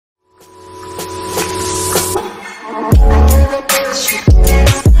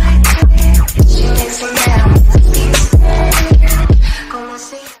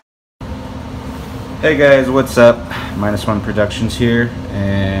Hey guys, what's up? Minus One Productions here,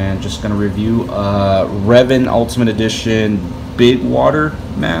 and just gonna review Revan Ultimate Edition Big Water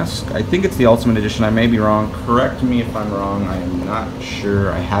Mask. I think it's the Ultimate Edition. I may be wrong. Correct me if I'm wrong. I am not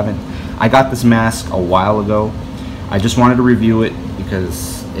sure. I got this mask a while ago. I just wanted to review it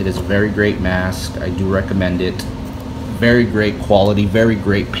because it is a very great mask. I do recommend it. Very great quality, very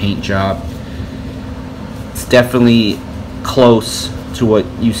great paint job. It's definitely close to what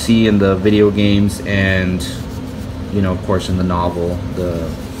you see in the video games and, you know, of course in the novel, the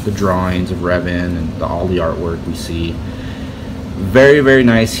drawings of Revan and all the artwork we see. Very, very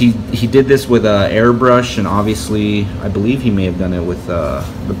nice. He did this with airbrush, and obviously I believe he may have done it with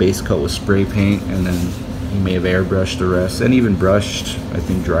the base coat with spray paint, and then he may have airbrushed the rest, and even brushed, I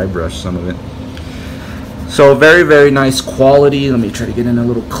think dry brushed some of it. So very, very nice quality. Let me try to get in a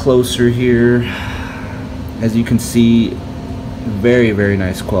little closer here. As you can see, very, very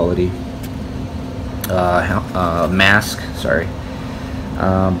nice quality mask, sorry.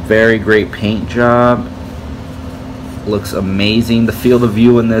 Very great paint job. Looks amazing. The field of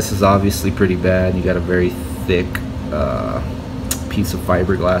view in this is obviously pretty bad. You got a very thick piece of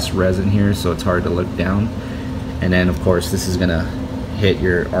fiberglass resin here, so it's hard to look down. And then of course this is gonna hit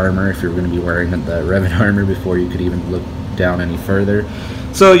your armor if you're gonna be wearing the Revan armor before you could even look down any further.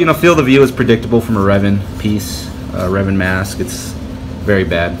 So, you know, field of view is predictable from a Revan piece. Revan mask, it's very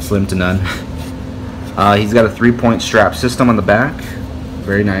bad, slim to none. He's got a 3-point strap system on the back,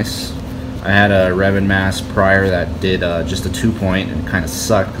 very nice. I had a Revan mask prior that did just a 2-point, and it kind of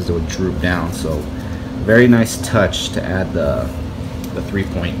sucked because it would droop down. So very nice touch to add the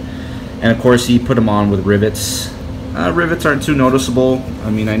 3-point. And of course he put them on with rivets. Rivets aren't too noticeable.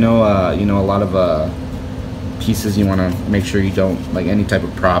 I mean, I know you know, a lot of pieces you want to make sure you don't, like any type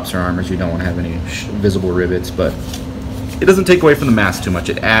of props or armors, you don't want to have any visible rivets, but it doesn't take away from the mask too much.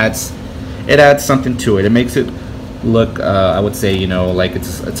 It adds something to it. It makes it look, I would say, you know, like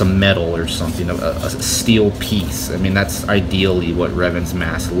it's a metal or something, a steel piece. I mean, that's ideally what Revan's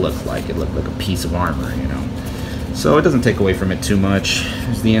mask looked like. It looked like a piece of armor, you know. So it doesn't take away from it too much.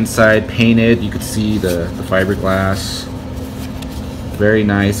 There's the inside painted. You could see the fiberglass. Very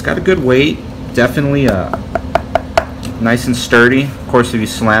nice. Got a good weight. Definitely nice and sturdy. Of course, if you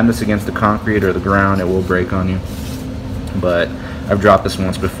slam this against the concrete or the ground, it will break on you. But I've dropped this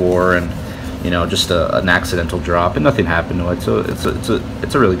once before, and you know, just an accidental drop, and nothing happened to it. So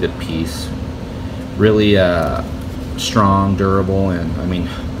it's a really good piece. Really strong, durable, and I mean,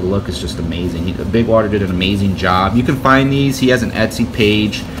 the look is just amazing. Big Water did an amazing job. You can find these. He has an Etsy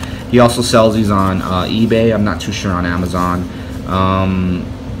page. He also sells these on eBay. I'm not too sure on Amazon.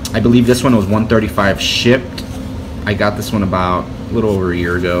 I believe this one was $135 shipped. I got this one about a little over a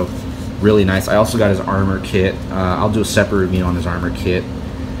year ago. Really nice. I also got his armor kit. I'll do a separate review on his armor kit,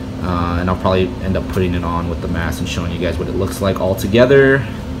 and I'll probably end up putting it on with the mask and showing you guys what it looks like all together.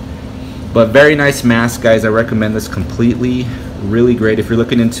 But very nice mask, guys. I recommend this completely. Really great if you're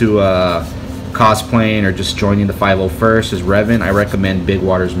looking into cosplaying or just joining the 501st as Revan. I recommend Big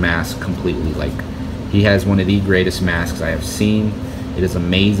Water's mask completely. Like, he has one of the greatest masks I have seen. It is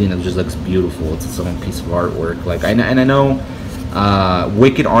amazing. It just looks beautiful. It's its own piece of artwork. Like, I know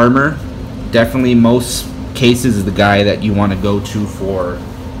Wicked Armor, definitely most cases is the guy that you want to go to for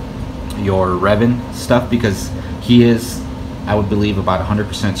your Revan stuff, because he is, I would believe, about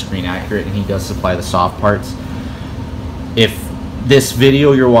 100% screen accurate, and he does supply the soft parts. If this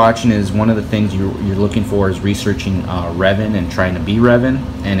video you're watching is one of the things you're looking for is researching Revan and trying to be Revan,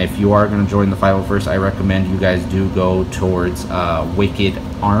 and if you are going to join the 501st, I recommend you guys do go towards Wicked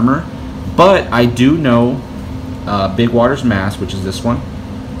Armor. But I do know Big Water's mask, which is this one,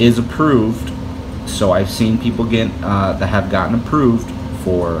 is approved. So I've seen people get that have gotten approved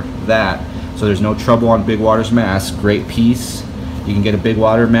for that. So there's no trouble on Big Water's mask. Great piece. You can get a Big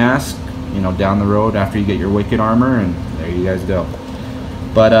Water mask, you know, down the road after you get your Wicked Armor, and there you guys go.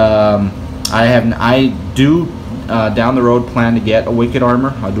 But I do down the road plan to get a Wicked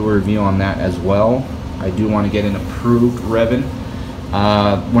Armor. I'll do a review on that as well. I do want to get an approved Revan.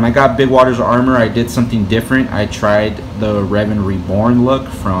 When I got Big Water's armor, I did something different. I tried the Revan Reborn look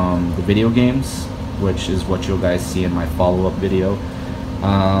from the video games, which is what you'll guys see in my follow-up video.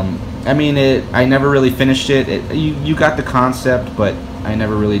 I mean, I never really finished it. You got the concept, but I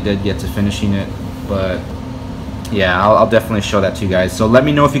never really did get to finishing it. But yeah, I'll definitely show that to you guys. So let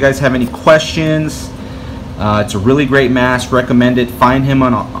me know if you guys have any questions. It's a really great mask. Recommend it. Find him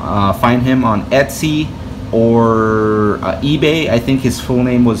on Etsy or eBay. I think his full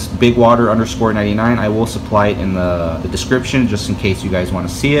name was BigWater_99. I will supply it in the description just in case you guys want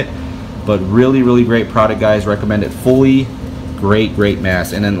to see it. But really, really great product, guys. Recommend it fully. Great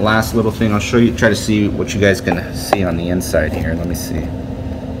mask. And then last little thing, I'll show you, try to see what you guys can see on the inside here. Let me see.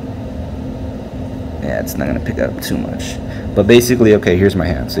 Yeah, it's not gonna pick up too much. But basically, okay, here's my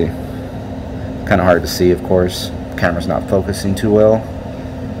hand, see? Kind of hard to see, of course. The camera's not focusing too well.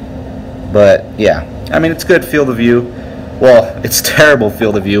 But yeah, I mean, it's good field of view. Well, it's terrible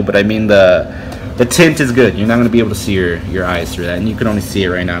field of view, but I mean the tint is good. You're not going to be able to see your eyes through that, and you can only see it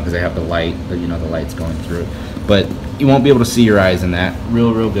right now because I have the light, the light's going through it. But you won't be able to see your eyes in that.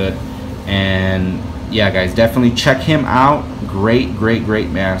 Real good. And yeah, guys, definitely check him out. Great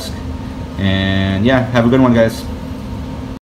mask. And yeah, have a good one, guys.